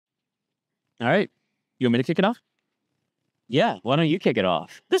All right. You want me to kick it off? Yeah, why don't you kick it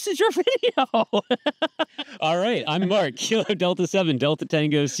off? This is your video. All right. I'm Mark, Kilo Delta 7, Delta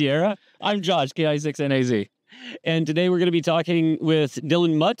Tango Sierra. I'm Josh KI6NAZ. And today we're going to be talking with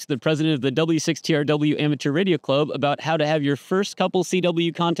Dylon Mutt, the president of the W6TRW Amateur Radio Club, about how to have your first couple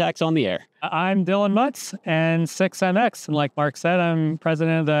CW contacts on the air. I'm Dylon Mutt, N6MX. And like Mark said, I'm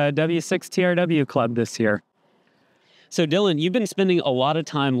president of the W6TRW Club this year. So Dylon, you've been spending a lot of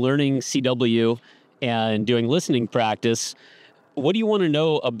time learning CW and doing listening practice. What do you want to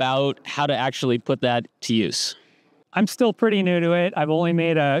know about how to actually put that to use? I'm still pretty new to it. I've only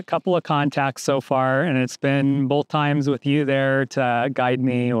made a couple of contacts so far, and it's been both times with you there to guide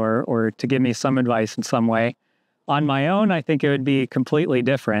me or to give me some advice in some way. On my own, I think it would be completely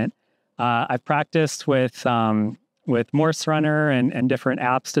different. I've practiced with MorseRunner and different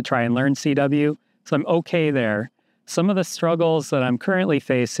apps to try and learn CW, so I'm okay there. Some of the struggles that I'm currently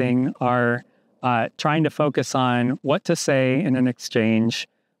facing are trying to focus on what to say in an exchange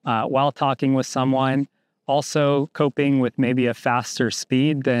while talking with someone. Also coping with maybe a faster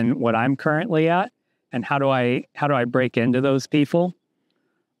speed than what I'm currently at, and how do I break into those people?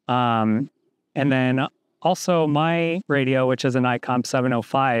 And then also my radio, which is an ICOM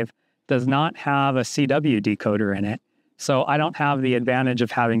 705, does not have a CW decoder in it. So I don't have the advantage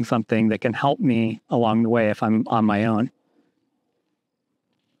of having something that can help me along the way if I'm on my own.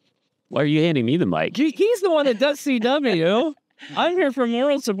 Why are you handing me the mic? He's the one that does CW. I'm here for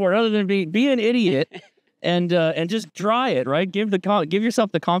moral support other than be an idiot. And just try it, right? Give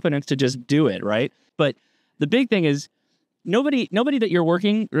yourself the confidence to just do it, right? But the big thing is nobody that you're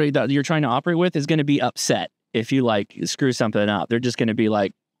working, right, that you're trying to operate with is going to be upset if you like screw something up. They're just going to be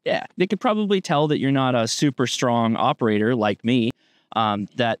like, yeah, they could probably tell that you're not a super strong operator like me.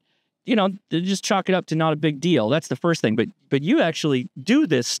 That they just chalk it up to not a big deal. That's the first thing. But you actually do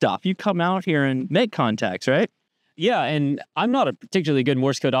this stuff. You come out here and make contacts, right? Yeah, and I'm not a particularly good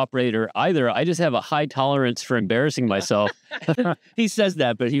Morse code operator either. I just have a high tolerance for embarrassing myself. He says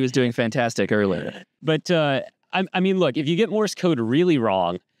that, but he was doing fantastic earlier. But, I mean, look, if you get Morse code really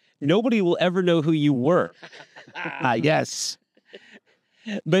wrong, nobody will ever know who you were. Yes.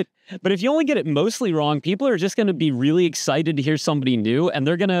 But if you only get it mostly wrong, people are just going to be really excited to hear somebody new, and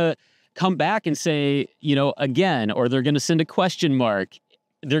they're going to come back and say, again, or they're going to send a question mark.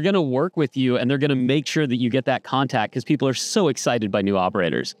 They're going to work with you, and they're going to make sure that you get that contact because people are so excited by new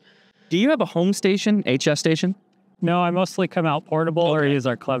operators. Do you have a home station, HS station? No, I mostly come out portable or use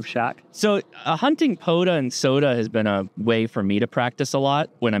our club shack. So hunting POTA and SOTA has been a way for me to practice a lot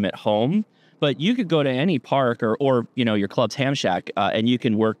when I'm at home. But you could go to any park or your club's ham shack, and you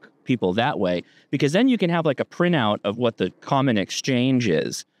can work people that way, because then you can have like a printout of what the common exchange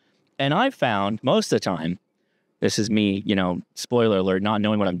is. And I found most of the time, this is me, spoiler alert, not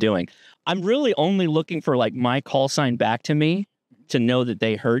knowing what I'm doing, I'm really only looking for like my call sign back to me to know that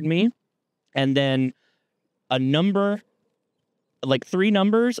they heard me. And then a number, like 3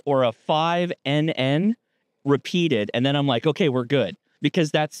 numbers or a 5NN repeated. And then I'm like, okay, we're good.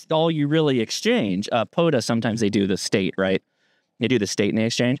 Because that's all you really exchange. POTA, sometimes they do the state, right? They do the state in the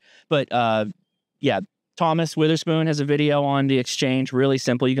exchange. But yeah, Thomas Witherspoon has a video on the exchange. Really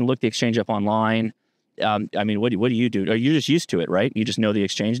simple. You can look the exchange up online. I mean, what do you do? Are you just used to it, right? You just know the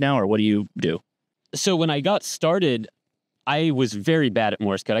exchange now, or what do you do? So when I got started, I was very bad at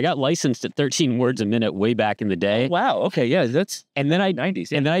Morse code. I got licensed at 13 words a minute way back in the day. Oh, wow. Okay. Yeah. And then I 90s.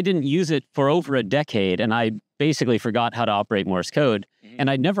 Yeah. And then I didn't use it for over a decade, and I basically forgot how to operate Morse code. And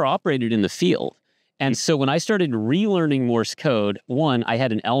I'd never operated in the field. And so when I started relearning Morse code, one, I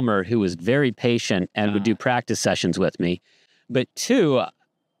had an Elmer who was very patient and would do practice sessions with me. But two,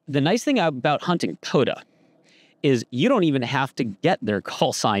 the nice thing about hunting POTA is you don't even have to get their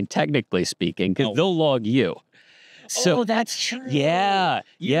call sign, technically speaking, because they'll log you. So that's true. Yeah.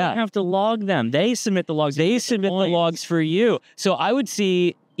 You don't have to log them. They submit the logs. They submit the logs for you. So I would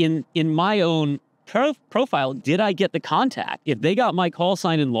see in my own profile, did I get the contact? If they got my call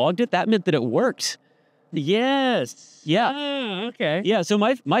sign and logged it, that meant that it worked. Yes. Yeah. Oh, okay. Yeah. So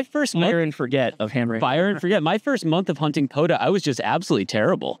my first month, Fire and forget of ham radio. Fire and forget. My first month of hunting POTA, I was just absolutely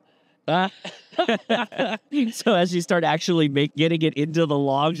terrible. So as you start actually getting it into the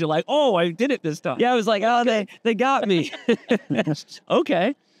logs, you're like, oh, I did it this time. Yeah, I was like, oh, they got me.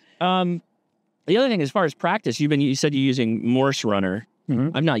 Okay. The other thing, as far as practice, you said you're using MorseRunner.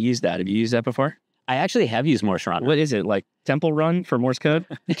 Mm-hmm. I've not used that. Have you used that before? I actually have used MorseRunner. What is it, like Temple Run for Morse code?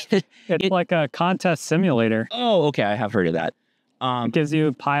 It's like a contest simulator. Oh, okay. I have heard of that. It gives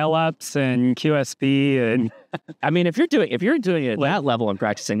you pile-ups and QSB, and I mean, if you're doing it at that level and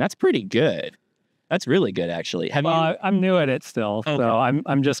practicing, that's pretty good. That's really good, actually. Have you? I'm new at it still, so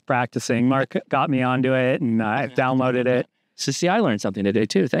I'm just practicing. Mark got me onto it, and I downloaded it. So see, I learned something today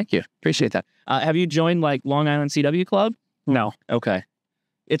too. Thank you. Appreciate that. Have you joined like Long Island CW Club? No. Okay.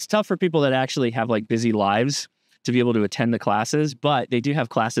 It's tough for people that actually have like busy lives to be able to attend the classes, but they do have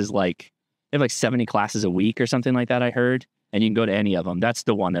classes like, they have like 70 classes a week or something like that, I heard, and you can go to any of them. That's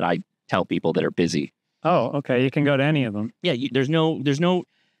the one that I tell people that are busy. Oh, okay. You can go to any of them. Yeah,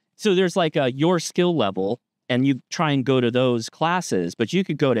 so there's like your skill level, and you try and go to those classes, but you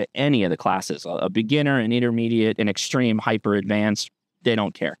could go to any of the classes, a beginner, an intermediate, an extreme, hyper advanced. They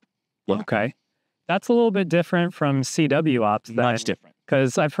don't care. Okay. That's a little bit different from CW Ops. Much different.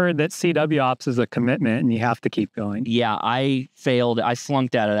 Because I've heard that CW Ops is a commitment and you have to keep going. Yeah, I failed. I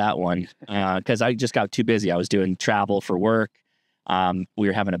flunked out of that one because I just got too busy. I was doing travel for work. We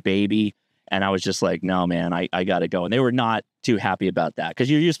were having a baby. And I was just like, no, man, I got to go. And they were not too happy about that because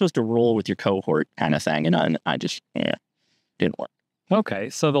you're supposed to roll with your cohort kind of thing. And I just, didn't work. Okay.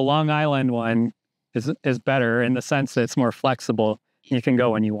 So the Long Island one is better in the sense that it's more flexible. You can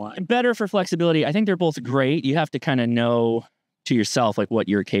go when you want. Better for flexibility. I think they're both great. You have to kind of know to yourself like what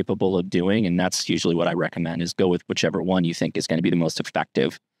you're capable of doing. And that's usually what I recommend is go with whichever one you think is going to be the most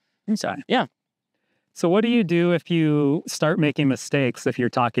effective. Okay. Yeah. So what do you do if you start making mistakes if you're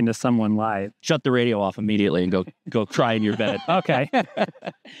talking to someone live? Shut the radio off immediately and go cry in your bed. Okay.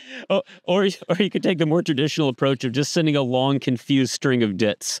 or you could take the more traditional approach of just sending a long, confused string of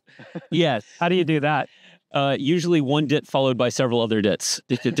dits. Yes. How do you do that? Usually one dit followed by several other dits.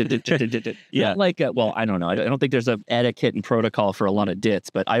 Yeah. Not like, well, I don't know. I don't think there's an etiquette and protocol for a lot of dits,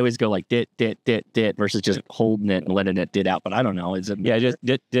 but I always go like dit, dit, dit, dit versus just holding it and letting it dit out. But I don't know. Just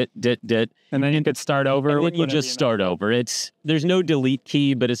dit, dit, dit, dit. And then you could start over. And then you just start over. There's no delete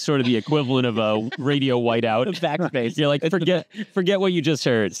key, but it's sort of the equivalent of a radio whiteout. Backspace. You're like, forget what you just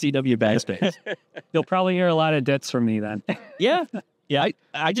heard. CW backspace. You'll probably hear a lot of dits from me then. Yeah. Yeah,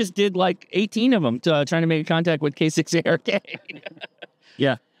 I just did like 18 of them trying to make contact with K6ARK.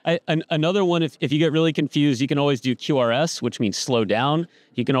 Yeah. Another one, if you get really confused, you can always do QRS, which means slow down.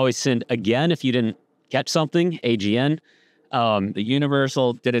 You can always send again if you didn't catch something, AGN. The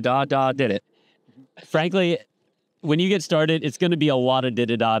universal did-a-da-da did it. Frankly, when you get started, it's going to be a lot of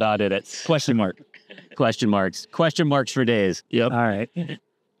did-a-da-da did it. Question mark. Question marks. Question marks for days. Yep. All right.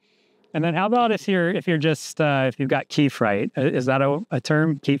 And then how about if you've got key fright? Is that a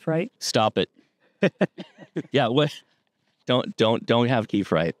term, key fright? Stop it. Yeah, what? Don't have key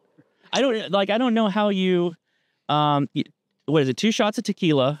fright. I don't know how you what is it? 2 shots of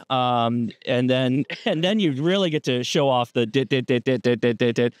tequila, and then you really get to show off the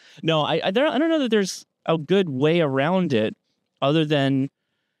dit. No, I don't know that there's a good way around it other than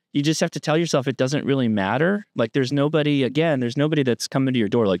you just have to tell yourself it doesn't really matter. Like there's nobody that's coming to your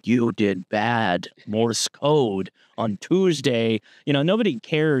door like, you did bad Morse code on Tuesday. Nobody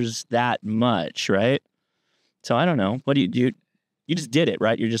cares that much, right? So I don't know. What do you do? You just did it,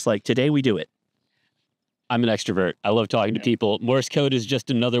 right? You're just like, today we do it. I'm an extrovert. I love talking to people. Morse code is just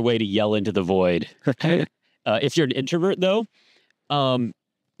another way to yell into the void. If you're an introvert though,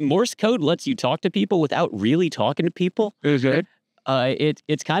 Morse code lets you talk to people without really talking to people. Is it?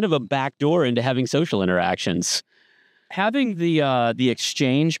 It's kind of a backdoor into having social interactions. Having the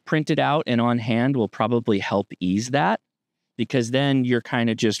exchange printed out and on hand will probably help ease that because then you're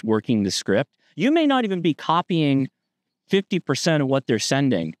kind of just working the script. You may not even be copying 50% of what they're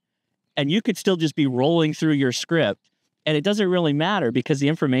sending, and you could still just be rolling through your script, and it doesn't really matter because the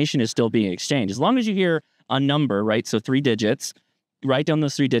information is still being exchanged. As long as you hear a number, right? So 3 digits, write down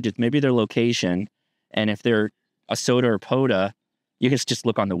those 3 digits, maybe their location, and if they're a SOTA or POTA, you can just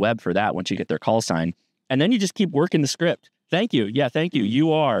look on the web for that once you get their call sign. And then you just keep working the script. Thank you. Yeah, thank you.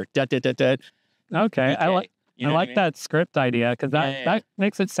 You are. Okay. I like that script idea because that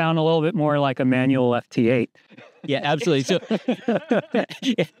makes it sound a little bit more like a manual FT8. Yeah, absolutely. So,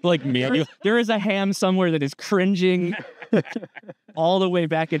 like manual. There is a ham somewhere that is cringing all the way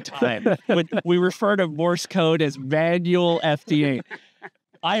back in time. We refer to Morse code as manual FT8.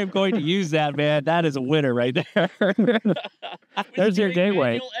 I am going to use that, man. That is a winner right there. There's your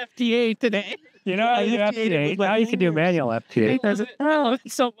gateway. Manual FT8 today. You know how you do FT8? Now you can do manual FT8. Oh,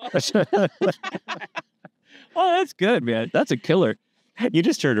 it's so much. Oh, that's good, man. That's a killer. You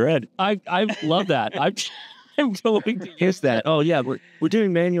just turned red. I love that. I'm going to use that. Oh yeah, we're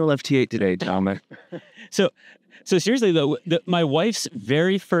doing manual FT8 today, Tom. So seriously though, my wife's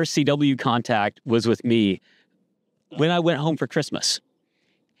very first CW contact was with me when I went home for Christmas.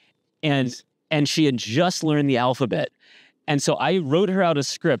 And she had just learned the alphabet. And so I wrote her out a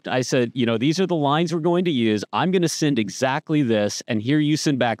script. I said, these are the lines we're going to use. I'm going to send exactly this. And here you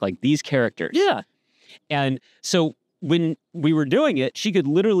send back like these characters. Yeah. And so when we were doing it, she could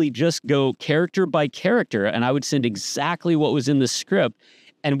literally just go character by character, and I would send exactly what was in the script.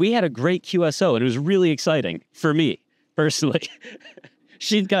 And we had a great QSO, and it was really exciting for me personally.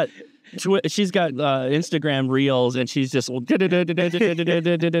 She's got Instagram reels, and she's just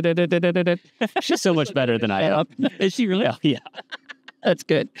she's so much better than I am. Is she really? Oh, yeah. That's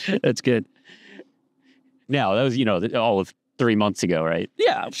good. That's good. Now that was all of 3 months ago, right?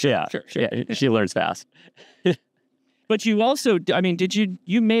 Yeah, Sure. Yeah, she learns fast. But you also, I mean,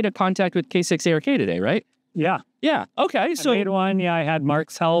 you made a contact with K6ARK today, right? Yeah. Yeah. Okay. So I made one. Yeah, I had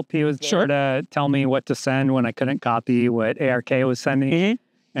Mark's help. He was there to tell me what to send when I couldn't copy what ARK was sending.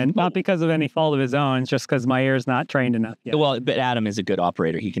 And not because of any fault of his own, just because my ear's not trained enough yet. Well, but Adam is a good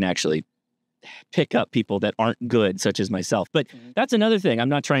operator. He can actually pick up people that aren't good, such as myself. But that's another thing. I'm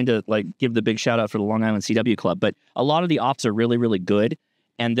not trying to give the big shout out for the Long Island CW Club, but a lot of the ops are really, really good.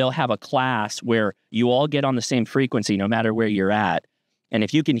 And they'll have a class where you all get on the same frequency, no matter where you're at. And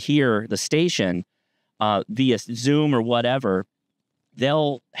if you can hear the station via Zoom or whatever,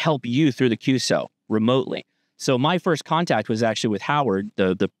 they'll help you through the QSO remotely. So my first contact was actually with Howard,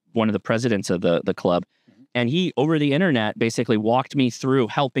 the one of the presidents of the club. And he, over the internet, basically walked me through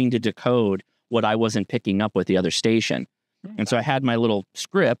helping to decode what I wasn't picking up with the other station. And so I had my little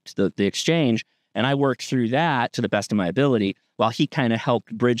script, the exchange, and I worked through that to the best of my ability while he kind of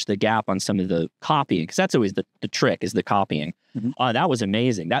helped bridge the gap on some of the copying, because that's always the trick, is the copying. That was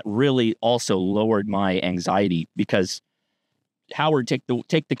amazing. That really also lowered my anxiety, because Howard take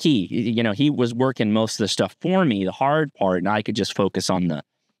the key. He was working most of the stuff for me, the hard part, and I could just focus on the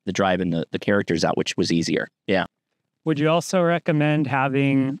driving the characters out, which was easier. Yeah. Would you also recommend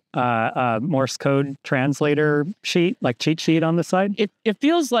having a Morse code translator sheet, like cheat sheet on the side? It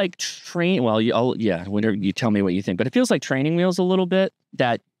feels like whenever you tell me what you think, but it feels like training wheels a little bit,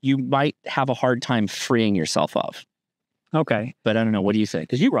 that you might have a hard time freeing yourself of. Okay. But I don't know. What do you think?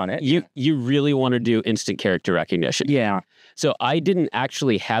 Because you run it. You really want to do instant character recognition. Yeah. So I didn't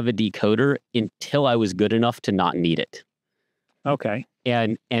actually have a decoder until I was good enough to not need it. Okay.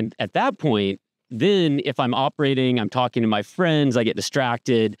 And at that point, then if I'm operating, I'm talking to my friends, I get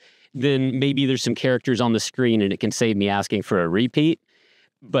distracted, then maybe there's some characters on the screen and it can save me asking for a repeat.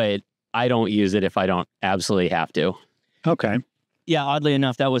 But I don't use it if I don't absolutely have to. Okay. Yeah, oddly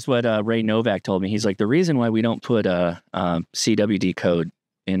enough, that was what Ray Novak told me. He's like, the reason why we don't put a CW decode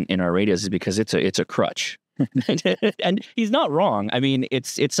in our radios is because it's a crutch. And he's not wrong. I mean,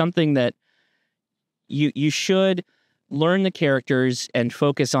 it's something that you should learn the characters and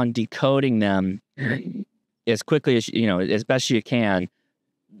focus on decoding them as quickly as as best you can,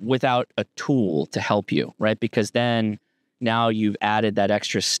 without a tool to help you, right? Because then now you've added that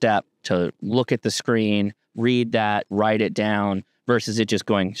extra step to look at the screen, read that, write it down, versus it just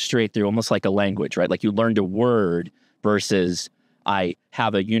going straight through, almost like a language, right? Like you learned a word versus I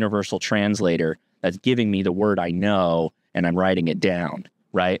have a universal translator that's giving me the word I know and I'm writing it down,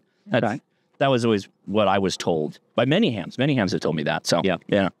 right? That was always what I was told by many hams. Many hams have told me that. So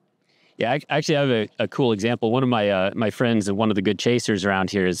yeah. I actually have a cool example. One of my friends and one of the good chasers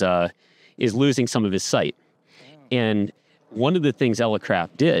around here is losing some of his sight. And one of the things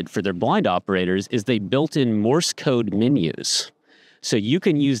Elecraft did for their blind operators is they built in Morse code menus. So you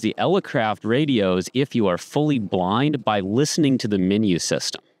can use the Elecraft radios if you are fully blind by listening to the menu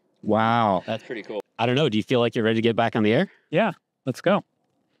system. Wow. That's pretty cool. I don't know. Do you feel like you're ready to get back on the air? Yeah, let's go.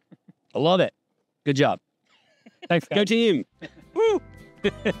 I love it. Good job. Thanks, guys. Go team. Woo!